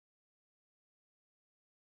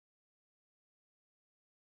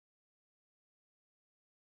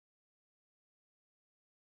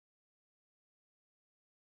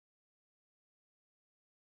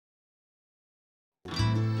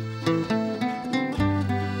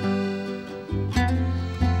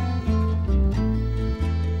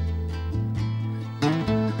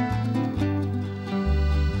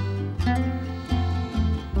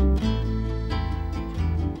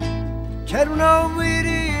ノブイ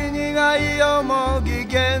リ苦いよもぎ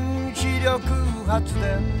原子力発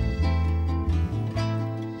電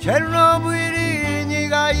チェルノブイリ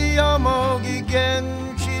苦いよもぎ原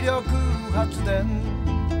子力発電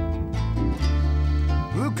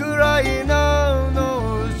ウクライナ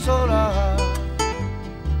の空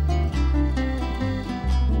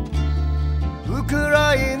ウク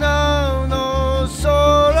ライナの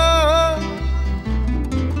空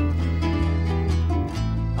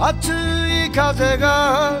熱い風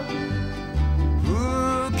が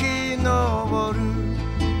吹き昇る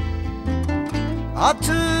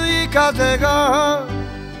熱い風が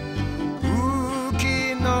吹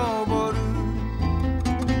き昇る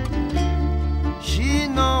死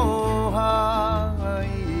の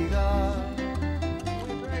灰が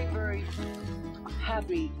We're very, very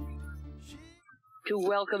happy to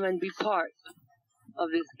welcome and be part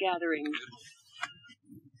of this gathering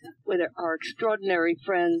with our extraordinary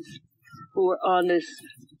friends who are on this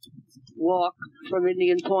walk from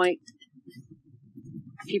Indian Point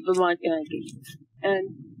to Vermont, Yankee.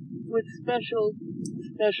 And with special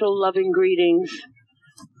loving greetings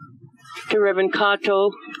to Reverend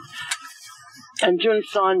Kato and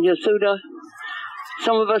Junsan Yasuda.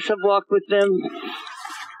 Some of us have walked with them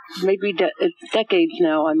maybe decades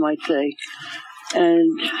now, I might say.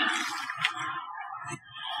 And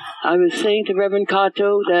I was saying to Reverend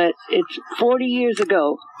Kato that it's 40 years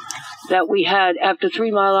ago that we had, after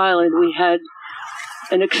 3 Mile Island, we had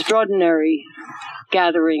an extraordinary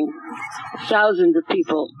gathering, thousands of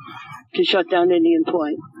people, to shut down Indian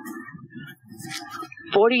Point.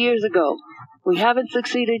 40 years ago. We haven't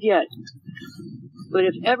succeeded yet. But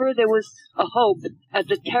if ever there was a hope at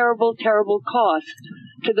the terrible, terrible cost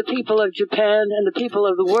to the people of Japan and the people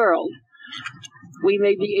of the world, we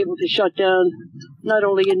may be able to shut down not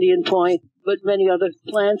only Indian Point, but many other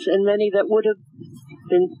plants, and many that would have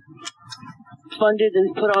been funded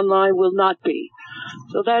and put online will not be.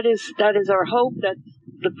 So that is our hope, that's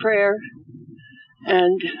the prayer,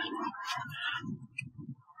 and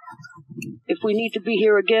if we need to be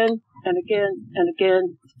here again and again and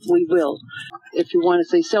again, we will. If you want to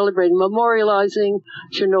say celebrating, memorializing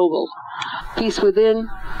Chernobyl. Peace within,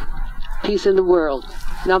 peace in the world.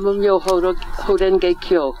 Namumyo Hodenge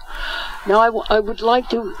Kyo. Now I would like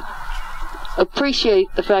to appreciate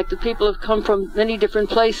the fact that people have come from many different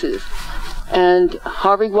places. And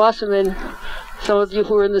Harvey Wasserman, some of you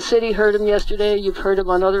who are in the city heard him yesterday, you've heard him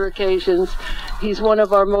on other occasions. He's one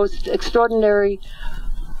of our most extraordinary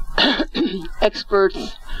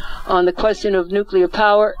experts on the question of nuclear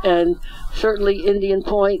power, and certainly Indian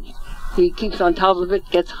Point. He keeps on top of it,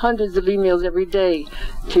 gets hundreds of emails every day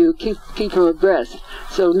to keep him abreast.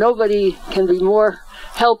 So nobody can be more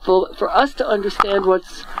helpful for us to understand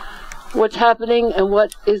what's happening and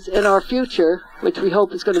what is in our future, which we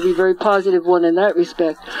hope is going to be a very positive one in that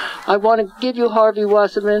respect. I want to give you Harvey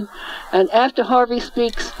Wasserman, and after Harvey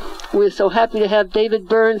speaks, we're so happy to have David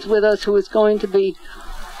Burns with us, who is going to be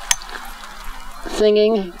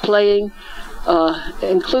singing, playing,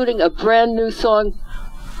 including a brand new song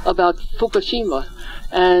about Fukushima,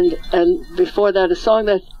 and before that a song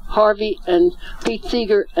that Harvey and Pete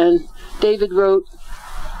Seeger and David wrote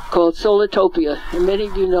called Solartopia. And many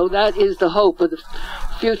of you know that is the hope of the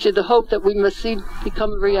future, the hope that we must see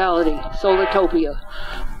become a reality. Solartopia,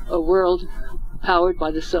 a world powered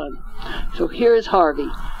by the sun. So here is Harvey.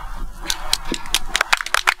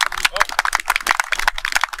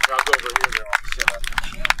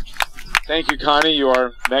 Thank you, Connie. You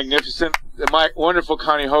are magnificent. My wonderful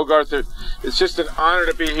Connie Hogarth. It's just an honor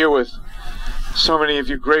to be here with so many of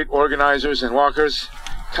you great organizers and walkers.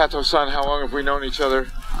 Kato-san, how long have we known each other?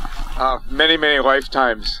 Many, many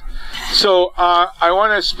lifetimes. So I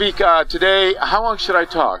want to speak today. How long should I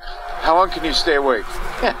talk? How long can you stay awake?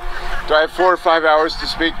 Do I have 4 or 5 hours to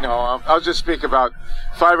speak? No, I'll just speak about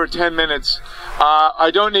 5 or 10 minutes. I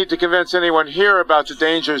don't need to convince anyone here about the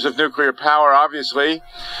dangers of nuclear power, obviously.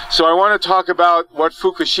 So I want to talk about what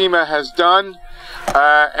Fukushima has done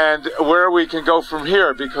and where we can go from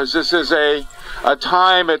here, because this is a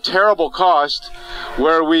time at terrible cost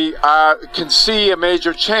where we can see a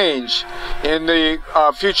major change in the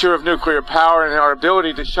future of nuclear power and our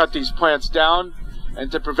ability to shut these plants down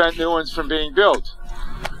and to prevent new ones from being built.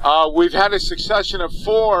 We've had a succession of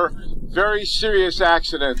 4 very serious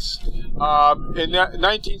accidents. In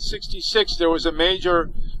 1966, there was a major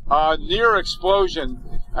near explosion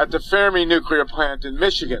at the Fermi nuclear plant in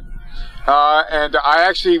Michigan. And I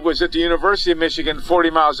actually was at the University of Michigan 40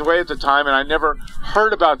 miles away at the time, and I never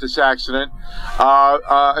heard about this accident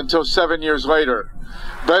until 7 years later.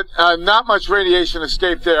 But not much radiation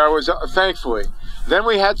escaped there, thankfully. Then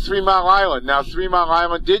we had 3 Mile Island. Now, 3 Mile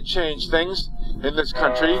Island did change things in this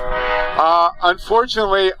country.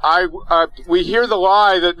 Unfortunately, we hear the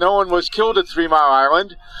lie that no one was killed at 3 Mile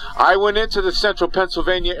Island. I went into the central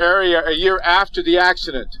Pennsylvania area a year after the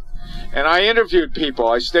accident, and I interviewed people.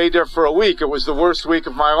 I stayed there for a week. It was the worst week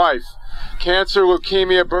of my life. Cancer,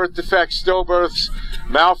 leukemia, birth defects, stillbirths,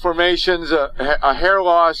 malformations, a hair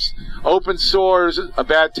loss, open sores, a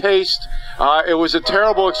bad taste. It was a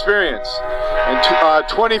terrible experience. And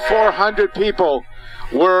 2,400 people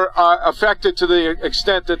were affected to the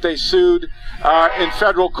extent that they sued in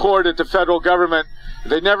federal court at the federal government.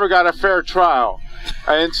 They never got a fair trial.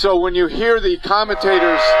 And so when you hear the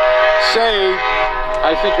commentators say,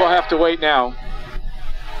 I think we'll have to wait now.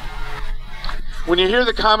 When you hear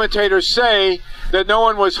the commentators say that no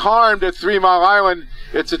one was harmed at 3 Mile Island,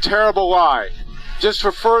 it's a terrible lie. Just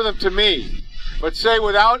refer them to me. But say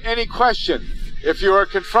without any question, if you are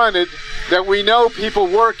confronted, that we know people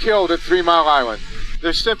were killed at 3 Mile Island.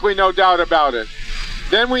 There's simply no doubt about it.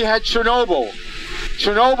 Then we had Chernobyl.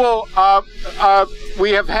 Chernobyl,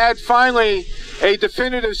 we have had finally a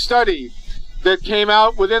definitive study that came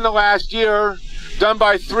out within the last year, done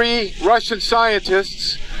by 3 Russian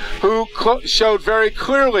scientists who showed very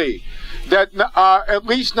clearly that at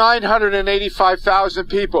least 985,000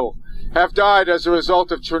 people have died as a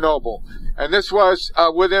result of Chernobyl. And this was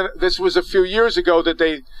a few years ago that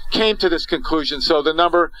they came to this conclusion, so the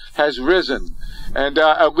number has risen. And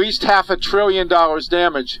at least $500 billion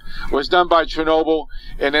damage was done by Chernobyl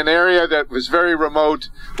in an area that was very remote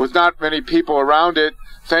with not many people around it,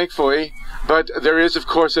 thankfully. But there is, of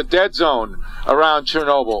course, a dead zone around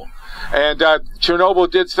Chernobyl. And Chernobyl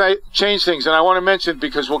did change things. And I want to mention,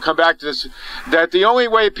 because we'll come back to this, that the only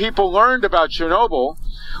way people learned about Chernobyl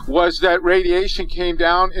was that radiation came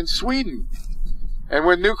down in Sweden. And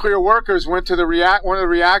when nuclear workers went to one of the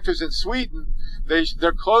reactors in Sweden,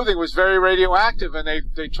 their clothing was very radioactive, and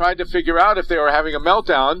they tried to figure out if they were having a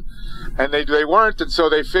meltdown, and they weren't, and so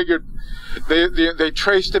they figured, they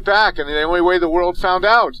traced it back, and the only way the world found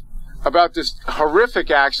out about this horrific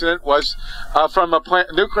accident was from a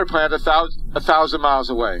nuclear plant 1,000 miles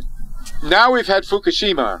away. Now we've had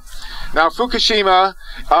Fukushima. Now Fukushima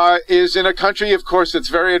is in a country, of course, that's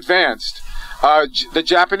very advanced. The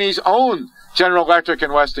Japanese own General Electric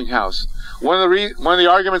and Westinghouse. One of the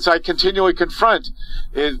arguments I continually confront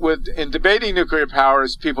is in debating nuclear power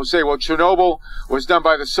is people say, well, Chernobyl was done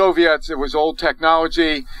by the Soviets, it was old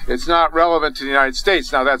technology, it's not relevant to the United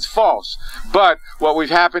States. Now that's false. But what we've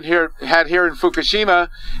had here in Fukushima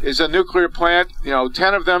is a nuclear plant,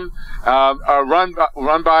 10 of them are run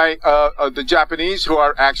by the Japanese, who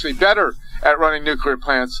are actually better at running nuclear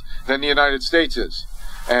plants than the United States is.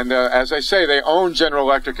 And as I say, they own General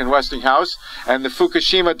Electric and Westinghouse, and the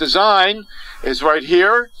Fukushima design is right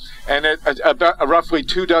here, and about roughly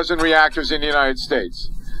 24 reactors in the United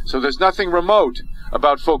States. So there's nothing remote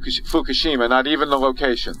about Fukushima, not even the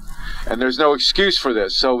location. And there's no excuse for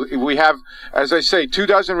this. So we have, as I say,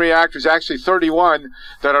 24 reactors, actually 31,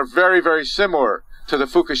 that are very, very similar to the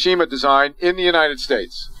Fukushima design in the United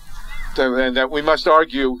States, and that we must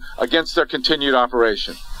argue against their continued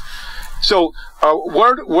operation. So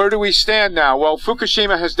where do we stand now? Well,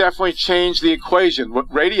 Fukushima has definitely changed the equation.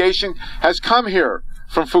 Radiation has come here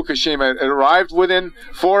from Fukushima. It arrived within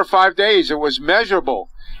 4 or 5 days. It was measurable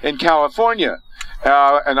in California.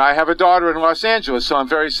 And I have a daughter in Los Angeles, so I'm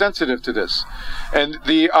very sensitive to this. And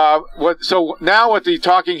so now what the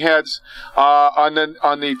talking heads on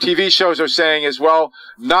the TV shows are saying is, well,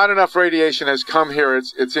 not enough radiation has come here.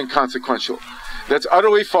 It's inconsequential. That's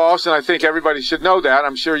utterly false, and I think everybody should know that.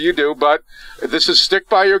 I'm sure you do, but this is stick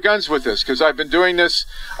by your guns with this, because I've been doing this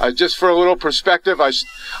just for a little perspective. I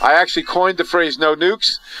actually coined the phrase "no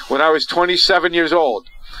nukes" when I was 27 years old.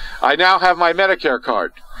 I now have my Medicare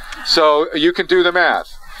card, so you can do the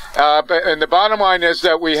math. And the bottom line is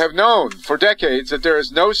that we have known for decades that there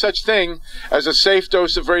is no such thing as a safe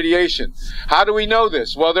dose of radiation. How do we know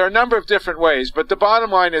this? Well, there are a number of different ways, but the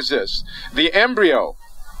bottom line is this. The embryo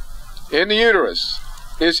in the uterus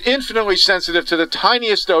is infinitely sensitive to the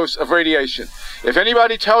tiniest dose of radiation. If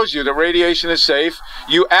anybody tells you that radiation is safe,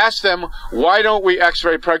 you ask them, why don't we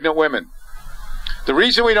x-ray pregnant women? The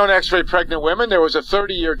reason we don't x-ray pregnant women, there was a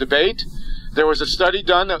 30-year debate. There was a study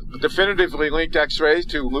done that definitively linked x-rays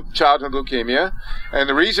to childhood leukemia. And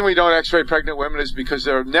the reason we don't x-ray pregnant women is because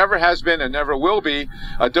there never has been and never will be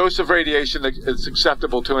a dose of radiation that is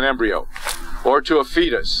acceptable to an embryo, or to a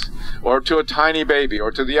fetus, or to a tiny baby,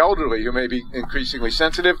 or to the elderly who may be increasingly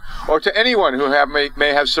sensitive, or to anyone who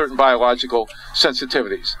may have certain biological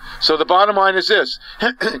sensitivities. So the bottom line is this.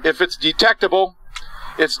 If it's detectable,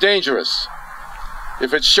 it's dangerous.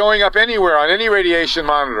 If it's showing up anywhere on any radiation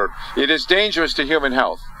monitor, it is dangerous to human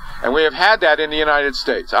health. And we have had that in the United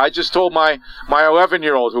States. I just told my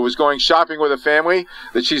 11-year-old who was going shopping with a family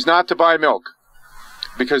that she's not to buy milk,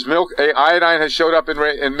 because iodine has showed up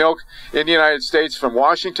in milk in the United States from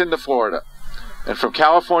Washington to Florida and from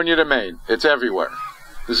California to Maine. It's everywhere.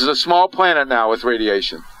 This is a small planet now with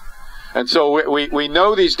radiation. And so we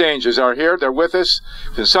know these dangers are here. They're with us.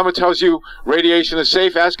 If someone tells you radiation is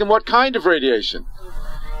safe, ask them what kind of radiation.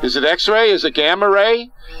 Is it X-ray? Is it gamma ray?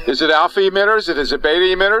 Is it alpha emitters? Is it beta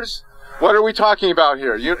emitters? What are we talking about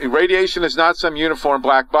here? Radiation is not some uniform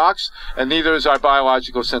black box, and neither is our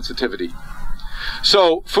biological sensitivity.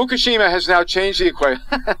 So Fukushima has now changed the equation.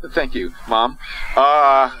 Thank you, Mom.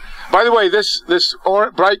 By the way, this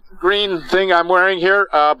bright green thing I'm wearing here,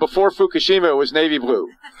 before Fukushima, it was navy blue.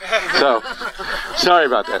 So, sorry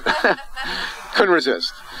about that. Couldn't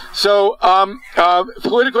resist. So,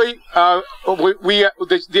 politically,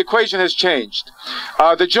 the equation has changed.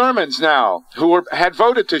 The Germans now, who had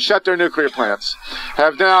voted to shut their nuclear plants,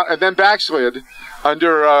 have now, and then backslid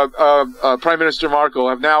under Prime Minister Merkel,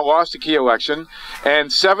 have now lost a key election,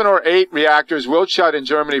 and 7 or 8 reactors will shut in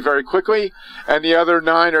Germany very quickly, and the other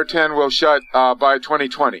 9 or 10 will shut by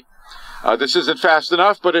 2020. This isn't fast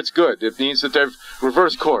enough, but it's good. It means that they've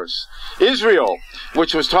reversed course. Israel,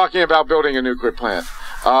 which was talking about building a nuclear plant,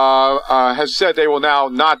 has said they will now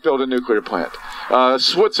not build a nuclear plant.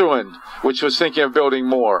 Switzerland, which was thinking of building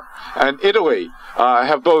more, and Italy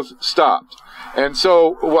have both stopped. And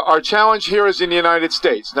so our challenge here is in the United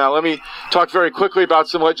States. Now let me talk very quickly about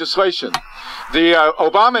some legislation. The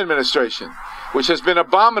Obama administration, which has been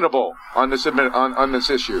abominable on this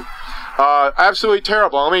issue, absolutely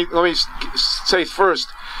terrible. Let me say first,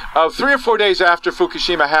 3 or 4 days after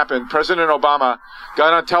Fukushima happened, President Obama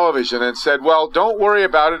got on television and said, well, don't worry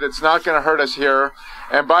about it. It's not going to hurt us here.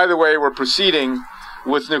 And by the way, we're proceeding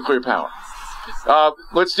with nuclear power.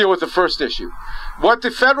 Let's deal with the first issue. What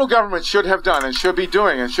the federal government should have done and should be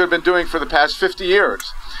doing and should have been doing for the past 50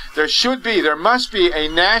 years, there must be a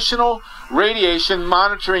national radiation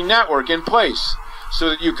monitoring network in place so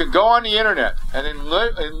that you can go on the internet and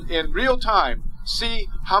in real time see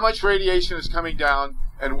how much radiation is coming down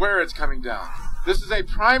and where it's coming down. This is a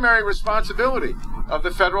primary responsibility of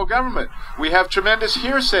the federal government. We have tremendous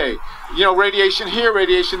hearsay. Radiation here,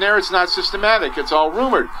 radiation there. It's not systematic. It's all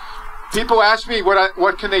rumored. People ask me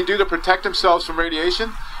what can they do to protect themselves from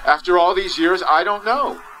radiation. After all these years, I don't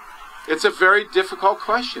know. It's a very difficult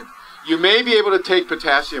question. You may be able to take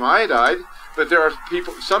potassium iodide, but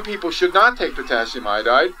some people should not take potassium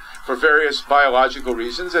iodide for various biological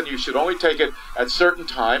reasons, and you should only take it at certain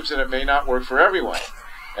times, and it may not work for everyone.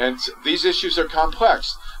 And these issues are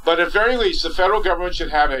complex. But at very least, the federal government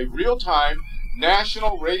should have a real-time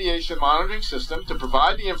national radiation monitoring system to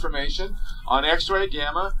provide the information on X-ray,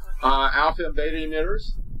 gamma, alpha and beta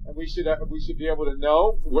emitters, and we should be able to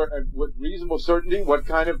know with reasonable certainty what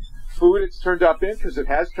kind of food it's turned up in, because it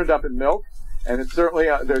has turned up in milk, and it's certainly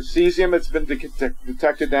there's cesium that's been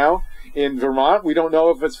detected now in Vermont. We don't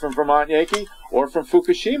know if it's from Vermont Yankee or from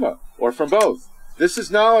Fukushima or from both. This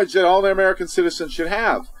is knowledge that all the American citizens should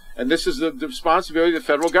have. And this is the responsibility of the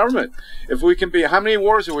federal government. If we can be, how many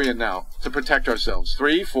wars are we in now to protect ourselves?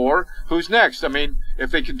 3, 4? Who's next? I mean,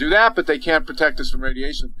 if they can do that, but they can't protect us from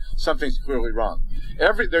radiation, something's clearly wrong.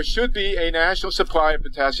 There should be a national supply of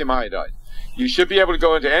potassium iodide. You should be able to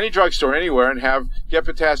go into any drugstore anywhere and get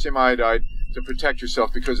potassium iodide to protect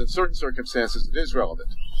yourself, because in certain circumstances it is relevant.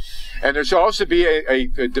 And there should also be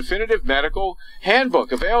a definitive medical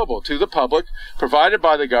handbook available to the public, provided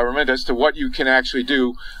by the government, as to what you can actually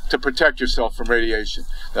do to protect yourself from radiation.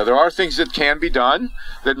 Now, there are things that can be done,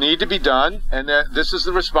 that need to be done, and that this is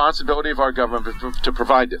the responsibility of our government to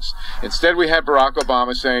provide this. Instead, we have Barack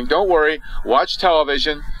Obama saying, don't worry, watch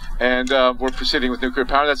television, and we're proceeding with nuclear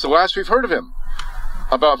power. That's the last we've heard of him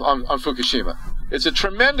on Fukushima. It's a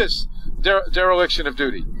tremendous dereliction of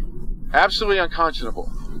duty. Absolutely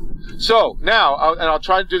unconscionable. So now, and I'll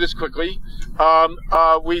try to do this quickly,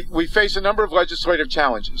 we face a number of legislative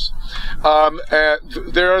challenges.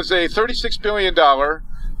 There is a $36 billion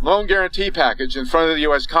loan guarantee package in front of the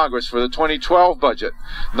U.S. Congress for the 2012 budget,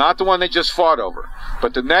 not the one they just fought over,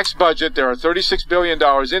 but the next budget. There are $36 billion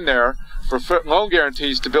in there for loan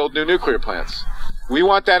guarantees to build new nuclear plants. We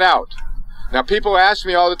want that out. Now, people ask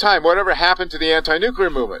me all the time, whatever happened to the anti-nuclear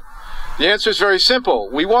movement? The answer is very simple.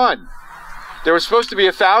 We won. There were supposed to be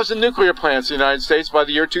 1,000 nuclear plants in the United States by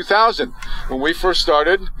the year 2000. When we first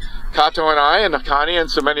started, Kato and I and Connie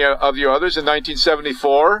and so many of you others in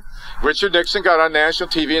 1974, Richard Nixon got on national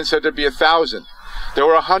TV and said there'd be 1,000. There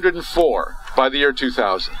were 104. by the year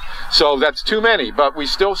 2000. So that's too many, but we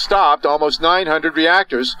still stopped almost 900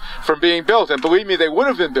 reactors from being built. And believe me, they would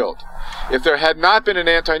have been built if there had not been an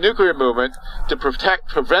anti-nuclear movement to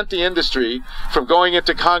prevent the industry from going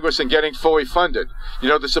into Congress and getting fully funded. You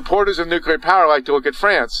know, the supporters of nuclear power like to look at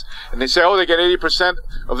France, and they say, oh, they get 80%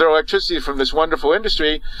 of their electricity from this wonderful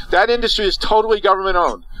industry. That industry is totally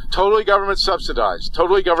government-owned, totally government-subsidized,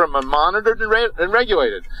 totally government-monitored and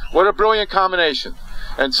regulated. What a brilliant combination.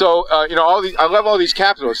 And so, you know, I love all these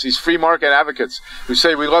capitalists, these free market advocates who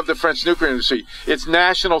say we love the French nuclear industry. It's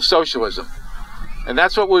National Socialism. And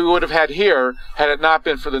that's what we would have had here had it not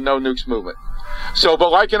been for the no nukes movement. So,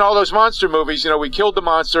 but like in all those monster movies, you know, we killed the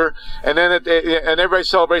monster, and then and everybody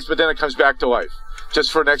celebrates, but then it comes back to life,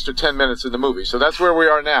 just for an extra 10 minutes in the movie. So that's where we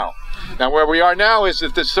are now. Now, where we are now is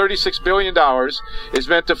that this $36 billion is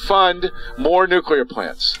meant to fund more nuclear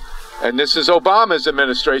plants. And this is Obama's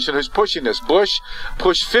administration who's pushing this. Bush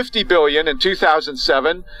pushed $50 billion in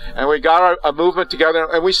 2007, and we got a movement together,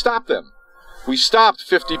 and we stopped them. We stopped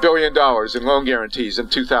 $50 billion in loan guarantees in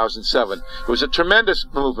 2007. It was a tremendous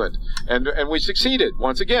movement, and we succeeded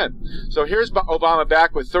once again. So here's Obama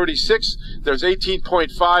back with 36. There's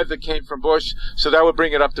 18.5 that came from Bush, so that would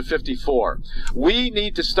bring it up to 54. We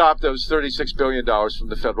need to stop those $36 billion from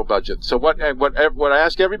the federal budget. So what I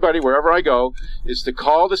ask everybody wherever I go is to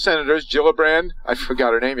call the senators, Gillibrand, I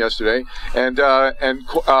forgot her name yesterday, and now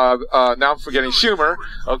I'm forgetting Schumer,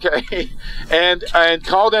 okay, and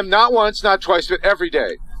call them not once, not twice, but every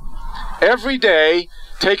day. Every day,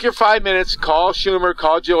 take your 5 minutes, call Schumer,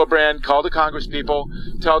 call Gillibrand, call the Congress people,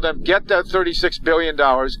 tell them, get that $36 billion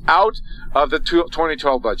out of the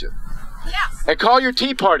 2012 budget. Yes. And call your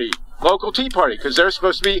Tea Party, local Tea Party, because they're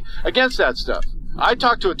supposed to be against that stuff. I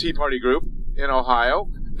talked to a Tea Party group in Ohio.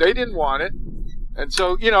 They didn't want it. And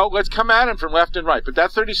so, you know, let's come at them from left and right. But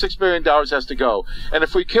that $36 billion has to go. And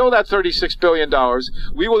if we kill that $36 billion,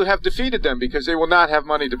 we will have defeated them because they will not have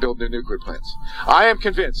money to build new nuclear plants. I am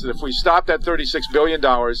convinced that if we stop that $36 billion,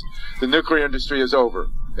 the nuclear industry is over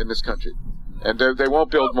in this country. And they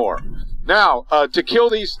won't build more. Now,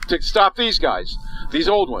 to stop these guys, these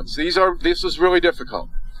old ones, this is really difficult.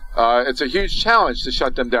 It's a huge challenge to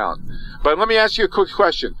shut them down. But let me ask you a quick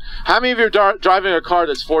question. How many of you are driving a car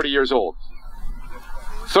that's 40 years old?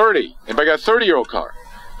 30. Anybody got a 30-year-old car?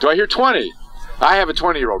 Do I hear 20? I have a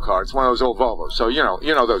 20-year-old car. It's one of those old Volvos. So, you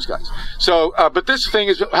know those guys. So, but this thing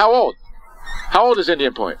is, how old? How old is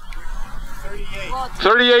Indian Point? 38.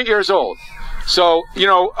 38 years old. So, you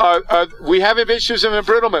know, we have issues of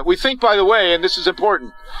embrittlement. We think, by the way, and this is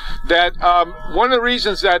important, that one of the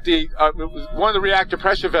reasons that one of the reactor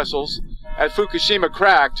pressure vessels at Fukushima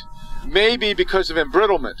cracked may be because of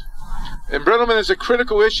embrittlement. Embrittlement is a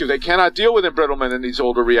critical issue. They cannot deal with embrittlement in these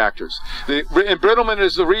older reactors. The embrittlement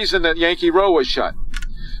is the reason that Yankee Row was shut.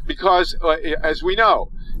 Because, as we know,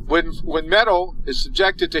 when metal is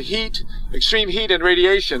subjected to heat, extreme heat and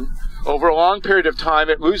radiation, over a long period of time,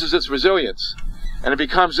 it loses its resilience, and it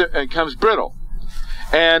becomes brittle.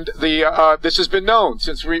 And this has been known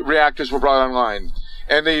since reactors were brought online.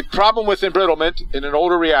 And the problem with embrittlement in an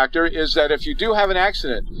older reactor is that if you do have an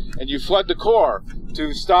accident and you flood the core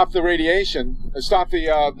to stop the radiation, stop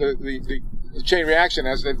the chain reaction,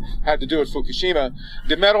 as they had to do at Fukushima,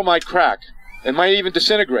 the metal might crack and might even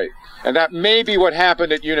disintegrate. And that may be what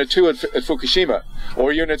happened at Unit 2 at Fukushima,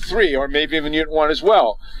 or Unit 3, or maybe even Unit 1 as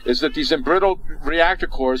well, is that these embrittled reactor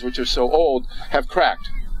cores, which are so old, have cracked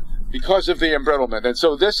because of the embrittlement. And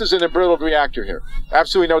so this is an embrittled reactor here.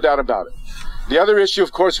 Absolutely no doubt about it. The other issue,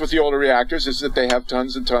 of course, with the older reactors is that they have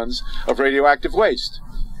tons and tons of radioactive waste,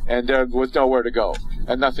 and with nowhere to go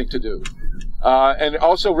and nothing to do. And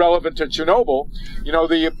also relevant to Chernobyl, you know,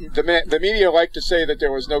 the media like to say that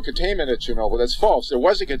there was no containment at Chernobyl. That's false. There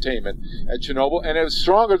was a containment at Chernobyl, and it was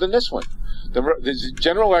stronger than this one. The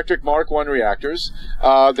General Electric Mark I reactors,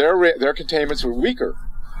 their containments were weaker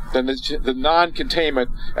than the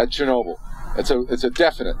non-containment at Chernobyl. It's a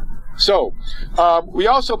definite. So, we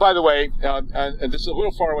also, by the way, and this is a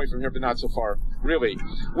little far away from here, but not so far, really,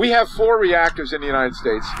 we have 4 reactors in the United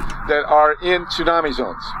States that are in tsunami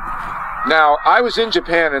zones. Now, I was in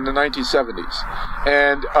Japan in the 1970s,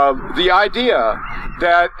 and the idea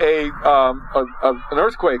that an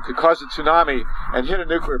earthquake could cause a tsunami and hit a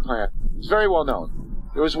nuclear plant is very well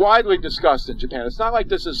known. It was widely discussed in Japan. It's not like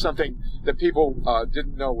this is something that people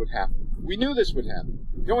didn't know would happen. We knew this would happen.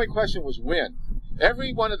 The only question was when.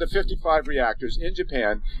 Every one of the 55 reactors in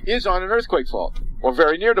Japan is on an earthquake fault, or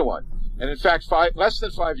very near to one. And in fact, less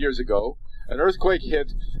than 5 years ago, an earthquake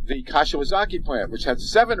hit the Kashiwazaki plant, which had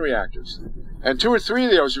 7 reactors. And 2 or 3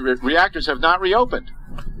 of those reactors have not reopened.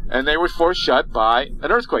 and they were forced shut by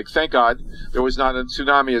an earthquake. Thank God there was not a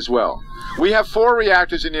tsunami as well. We have 4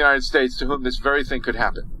 reactors in the United States to whom this very thing could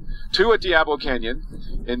happen. 2 at Diablo Canyon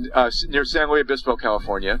near San Luis Obispo,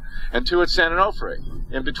 California, and 2 at San Onofre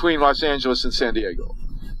in between Los Angeles and San Diego.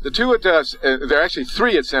 The 2 at, there are actually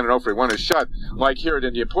 3 at San Onofre. 1 is shut, like here at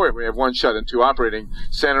Indian Point. We have 1 shut and 2 operating.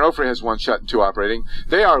 San Onofre has 1 shut and 2 operating.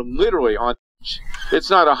 They are literally on. It's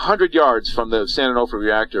not 100 yards from the San Onofre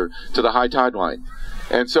reactor to the high tide line.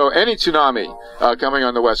 And so any tsunami coming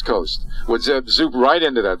on the West Coast would zoom right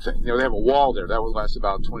into that thing. You know, they have a wall there. That would last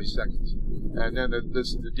about 20 seconds. And then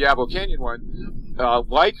the Diablo Canyon one,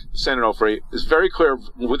 like San Onofre, is very clear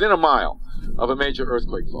within a mile of a major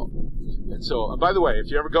earthquake fault. And so, by the way,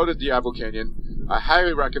 if you ever go to Diablo Canyon, I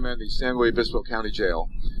highly recommend the San Luis Obispo County Jail.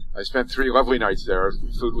 I spent 3 lovely nights there.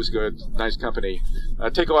 Food was good, nice company.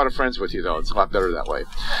 Take a lot of friends with you, though. It's a lot better that way.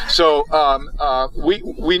 So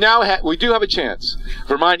we do have a chance.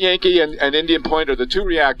 Vermont Yankee and Indian Point are the 2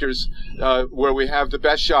 reactors where we have the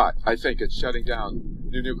best shot, I think, at shutting down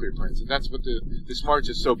new nuclear plants. And that's what this march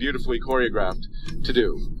is so beautifully choreographed to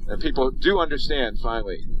do. And people do understand,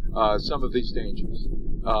 finally, some of these dangers.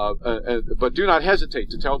 But do not hesitate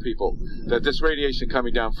to tell people that this radiation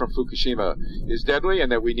coming down from Fukushima is deadly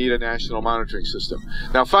and that we need a national monitoring system.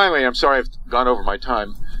 Now, finally, I'm sorry I've gone over my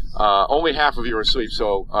time. Only half of you are asleep,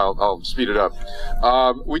 so I'll speed it up.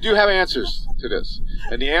 We do have answers to this.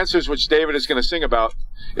 And the answers which David is going to sing about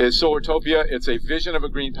is Solartopia. It's a vision of a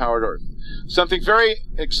green-powered Earth. Something very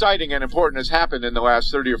exciting and important has happened in the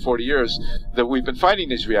last 30 or 40 years that we've been fighting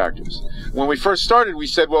these reactors. When we first started, we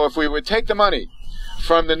said, well, if we would take the money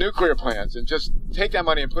from the nuclear plants and just take that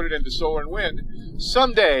money and put it into solar and wind,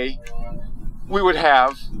 someday we would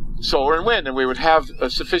have solar and wind, and we would have a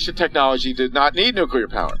sufficient technology to not need nuclear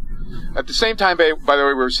power. At the same time, by the way,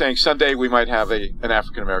 we were saying someday we might have an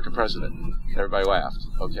African-American president. Everybody laughed.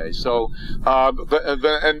 Okay, so,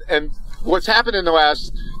 and what's happened in the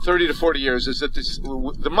last 30 to 40 years is that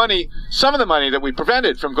some of the money that we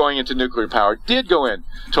prevented from going into nuclear power did go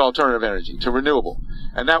into alternative energy, to renewable.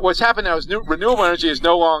 And that what's happened now is renewable energy is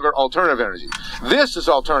no longer alternative energy. This is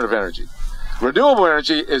alternative energy. Renewable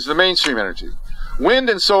energy is the mainstream energy. Wind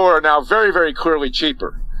and solar are now very, very clearly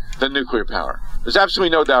cheaper than nuclear power. There's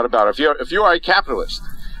absolutely no doubt about it. If you are a capitalist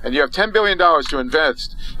and you have $10 billion to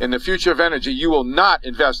invest in the future of energy, you will not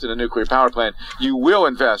invest in a nuclear power plant. You will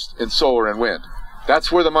invest in solar and wind.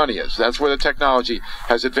 That's where the money is. That's where the technology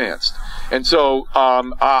has advanced. And so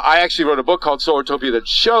I actually wrote a book called Solartopia that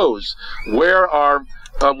shows where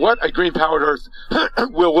what a green-powered Earth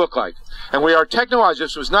will look like. And we are technologically,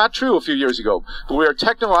 this was not true a few years ago, but we are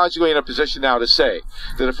technologically in a position now to say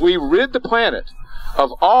that if we rid the planet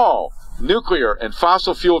of all nuclear and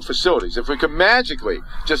fossil-fueled facilities, if we could magically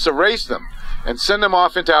just erase them and send them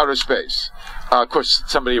off into outer space, of course,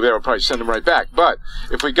 somebody there will probably send them right back, but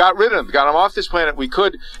if we got rid of them, got them off this planet, we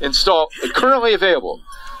could install currently available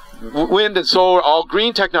wind and solar, all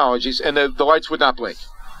green technologies, and the lights would not blink.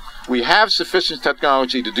 We have sufficient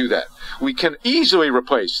technology to do that. We can easily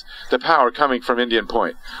replace the power coming from Indian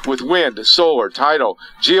Point with wind, solar, tidal,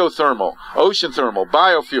 geothermal, ocean thermal,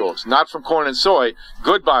 biofuels, not from corn and soy,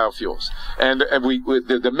 good biofuels. And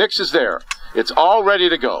the mix is there. It's all ready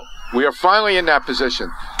to go. We are finally in that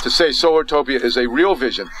position to say Solartopia is a real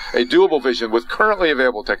vision, a doable vision with currently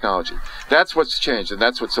available technology. That's what's changed, and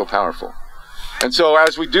that's what's so powerful. And so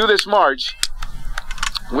as we do this march,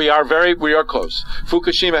 we are close.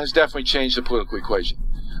 Fukushima has definitely changed the political equation.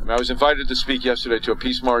 I mean, I was invited to speak yesterday to a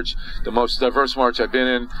peace march, the most diverse march I've been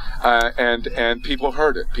in, and people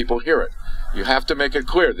heard it. People hear it. You have to make it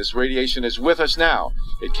clear. This radiation is with us now.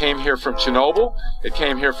 It came here from Chernobyl. It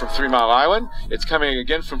came here from 3 Mile Island. It's coming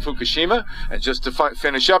again from Fukushima. And just to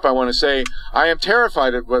finish up, I want to say I am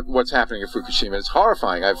terrified at what's happening at Fukushima. It's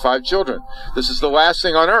horrifying. I have 5 children. This is the last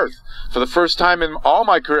thing on Earth. For the first time in all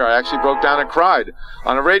my career, I actually broke down and cried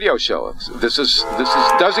on a radio show. This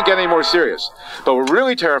doesn't get any more serious. But what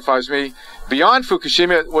really terrifies me beyond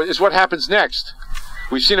Fukushima is what happens next.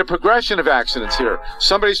 We've seen a progression of accidents here.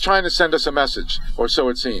 Somebody's trying to send us a message, or so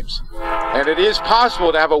it seems. And it is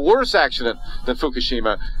possible to have a worse accident than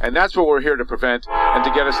Fukushima, and that's what we're here to prevent and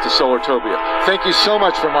to get us to Solartopia. Thank you so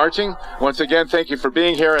much for marching. Once again, thank you for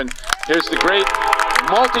being here. And here's the great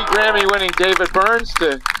multi-Grammy winning David Burns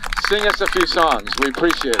to sing us a few songs. We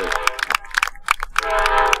appreciate it.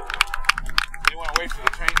 You want to wait for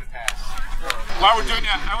the train to pass. While we're doing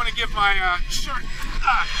that, I want to give my shirt.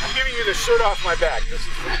 I'm giving you the shirt off my back. This is,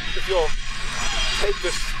 if you'll take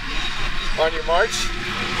this on your march,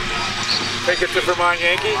 take it to Vermont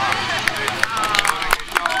Yankee.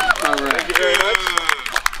 All right. Thank you very much.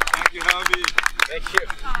 Thank you, Hubby. Thank you.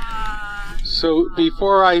 So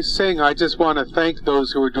before I sing, I just want to thank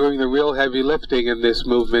those who are doing the real heavy lifting in this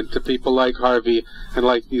movement, to people like Harvey and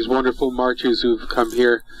like these wonderful marchers who've come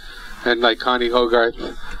here, and like Connie Hogarth.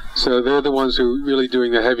 So they're the ones who are really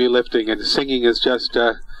doing the heavy lifting, and singing is just,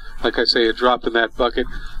 like I say, a drop in that bucket.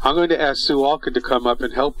 I'm going to ask Sue Alkin to come up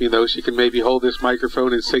and help me, though. She can maybe hold this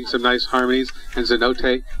microphone and sing some nice harmonies and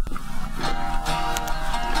zenote.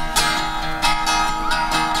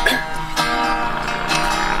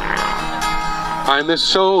 I'm the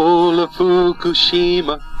soul of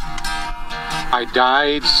Fukushima. I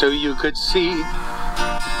died so you could see.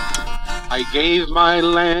 I gave my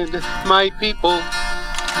land, my people,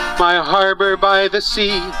 my harbor by the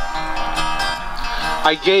sea.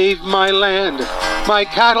 I gave my land, my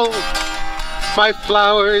cattle, my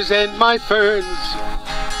flowers and my ferns.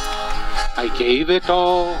 I gave it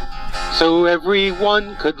all so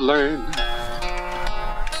everyone could learn.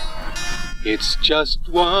 It's just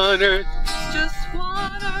one earth, just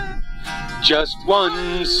one earth, just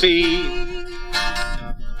one sea,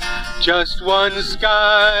 just one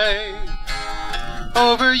sky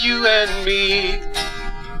over you and me.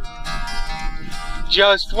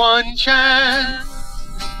 Just one chance,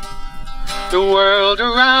 the world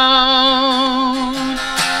around.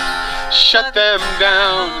 Shut them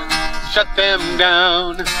down, shut them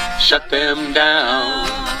down, shut them down.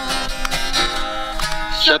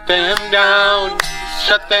 Shut them down,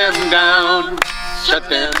 shut them down, shut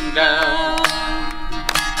them down.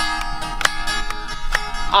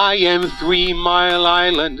 I am 3 Mile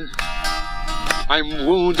Island. I'm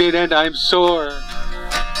wounded and I'm sore.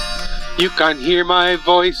 You can hear my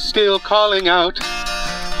voice still calling out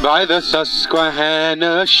by the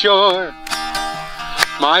Susquehanna shore.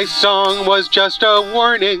 My song was just a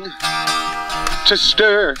warning to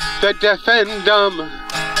stir the deaf and dumb.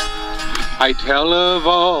 I tell of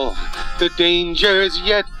all the dangers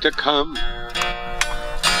yet to come.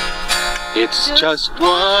 It's just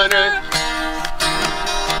one earth,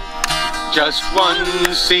 just one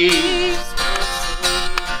sea,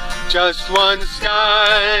 just one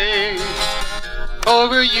sky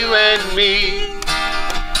over you and me.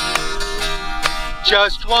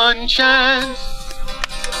 Just one chance,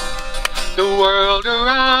 the world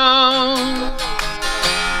around.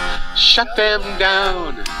 Shut them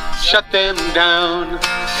down, shut them down,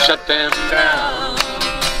 shut them down.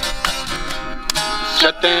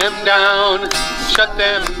 Shut them down, shut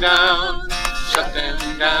them down, shut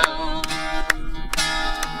them down.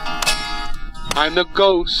 I'm the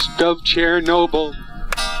ghost of Chernobyl.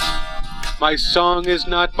 My song is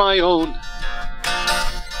not my own.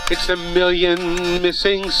 It's a million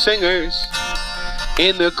missing singers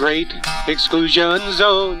in the great exclusion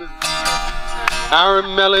zone. Our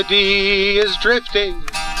melody is drifting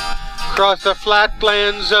across the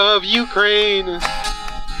flatlands of Ukraine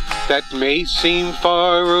that may seem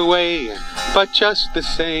far away, but just the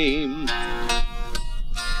same.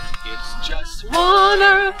 It's just one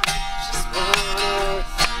earth,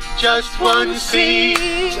 just one sea,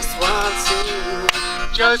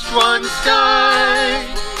 just one sky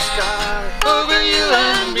over you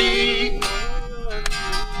and me.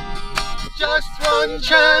 Just one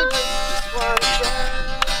chance,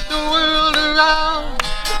 the world around.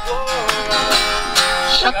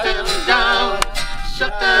 Shut them down,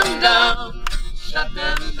 shut them down, shut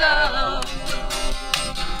them down.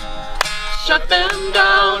 Shut them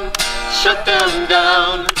down, shut them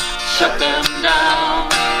down, shut them down.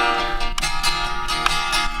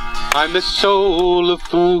 I'm the soul of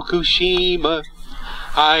Fukushima.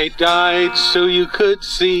 I died so you could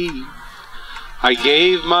see. I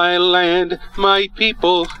gave my land, my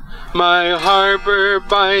people, my harbor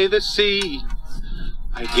by the sea.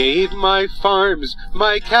 I gave my farms,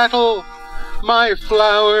 my cattle, my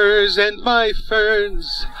flowers and my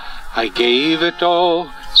ferns. I gave it all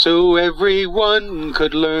so everyone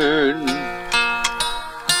could learn.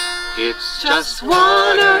 It's just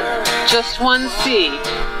one earth, just one sea,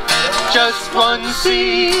 just one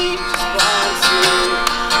sea,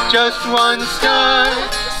 just one sky,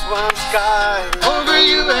 over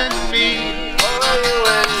you and me.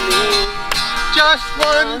 Just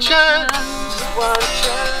one chance,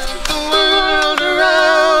 the world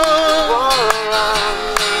around.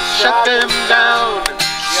 Shut them down,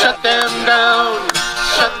 shut them down,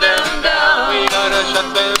 shut them down. We gotta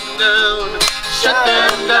shut them down, shut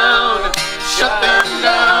them down, shut them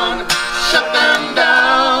down, shut them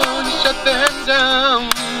down, shut them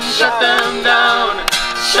down, shut them down,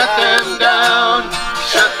 shut them down,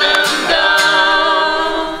 shut them down.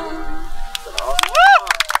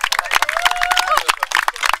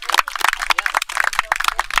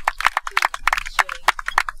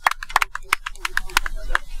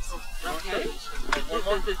 okay.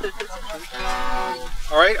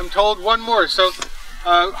 All right, I'm told one more. So,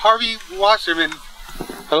 Harvey Wasserman.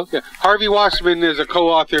 Hello? Yeah. Harvey Wasserman is a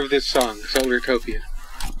co-author of this song, Solartopia.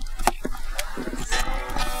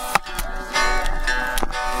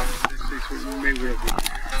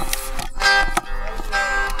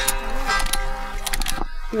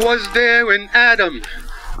 Was there an Adam?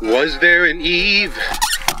 Was there an Eve?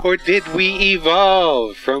 Or did we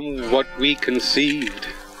evolve from what we conceived?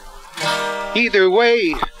 Either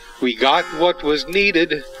way, we got what was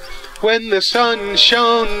needed when the sun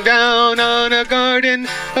shone down on a Garden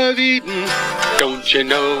of Eden. Don't you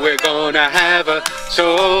know we're gonna have a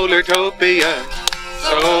Solartopia,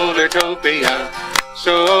 Solartopia,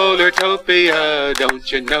 Solartopia.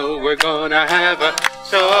 Don't you know we're gonna have a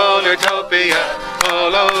Solartopia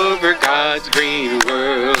all over God's green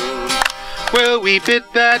world. Well, we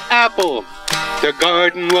bit that apple, the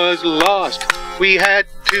garden was lost. We had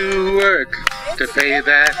to work to pay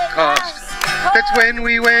that cost. That's when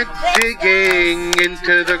we went digging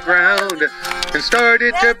into the ground and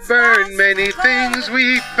started to burn many things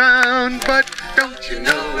we found. But don't you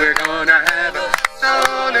know we're gonna have a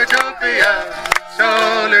Solartopia,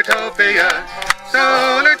 Solartopia,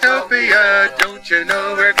 Solartopia. Don't you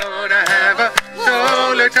know we're gonna have a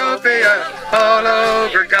Solartopia all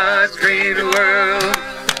over God's green world.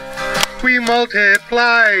 We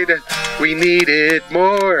multiplied, we needed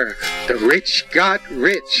more. The rich got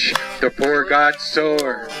rich, the poor got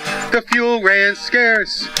sore. The fuel ran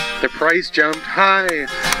scarce, the price jumped high,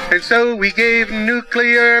 and so we gave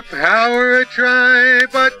nuclear power a try.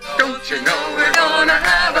 But don't you know we're gonna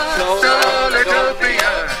have a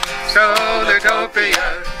Solartopia,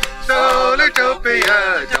 Solartopia,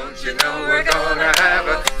 Solartopia. Don't you know we're gonna have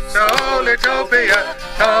a Solartopia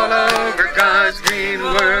all over God's green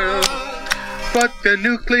world. But the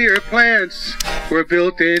nuclear plants were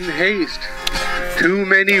built in haste. Too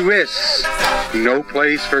many risks, no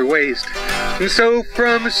place for waste. And so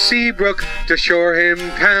from Seabrook to Shoreham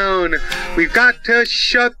Town, we've got to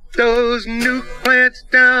shut those nuke plants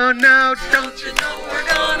down. Now don't you know we're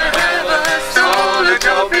gonna have a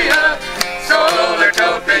Solartopia,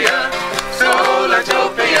 Solartopia,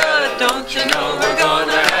 Solartopia. Don't you know we're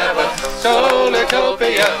gonna have a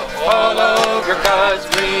Solartopia all over God's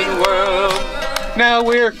green world. Now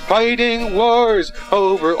we're fighting wars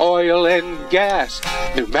over oil and gas.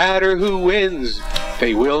 No matter who wins,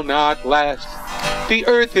 they will not last. The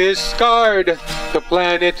earth is scarred, the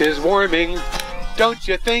planet is warming. Don't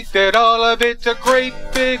you think that all of it's a great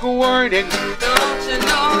big warning? Don't you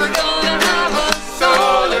know we're gonna have a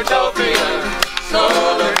Solartopia,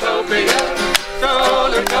 Solartopia,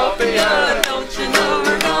 Solartopia. Don't you know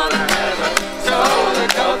we're gonna have a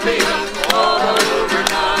Solartopia all over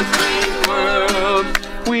God's green world.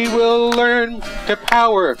 We will learn to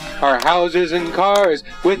power our houses and cars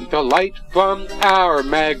with the light from our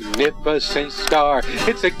magnificent star.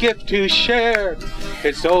 It's a gift to share,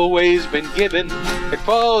 it's always been given. It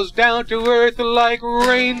falls down to earth like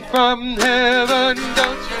rain from heaven.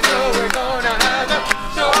 Don't you know we're gonna have a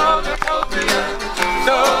Solartopia,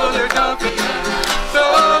 Solartopia,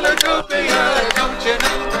 Solartopia. Don't you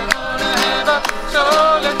know we're gonna have a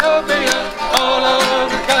Solartopia all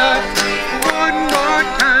over God. One more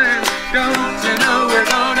time, don't you know we're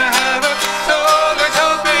gonna have a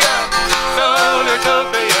Solartopia,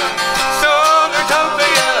 Solartopia,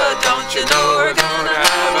 Solartopia. Don't you know we're gonna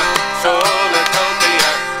have a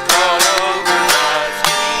Solartopia all over God's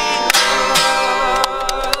green world.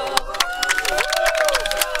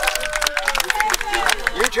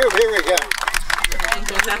 YouTube, here we go.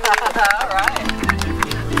 All right.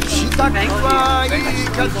 支度はいい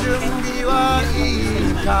か準備はい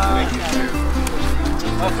いか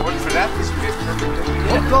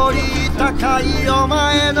誇り高いお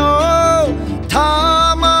前の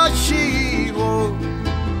魂を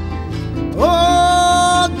大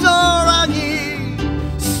空に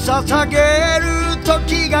捧げる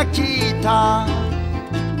時が来た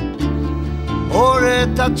俺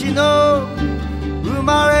たちの生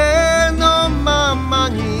まれのまま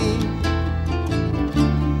に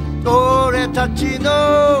俺たち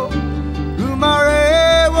の生ま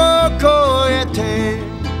れを超えて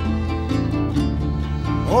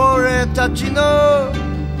俺たちの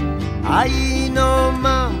愛の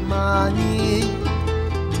ままに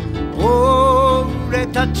俺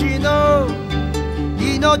たちの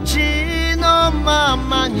命のま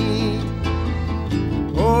まに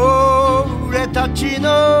俺たち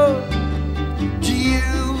の自由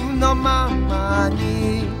のまま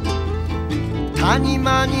に谷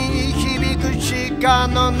間に響く鹿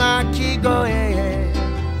の鳴き声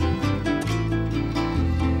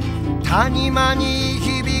谷間に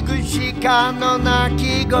響く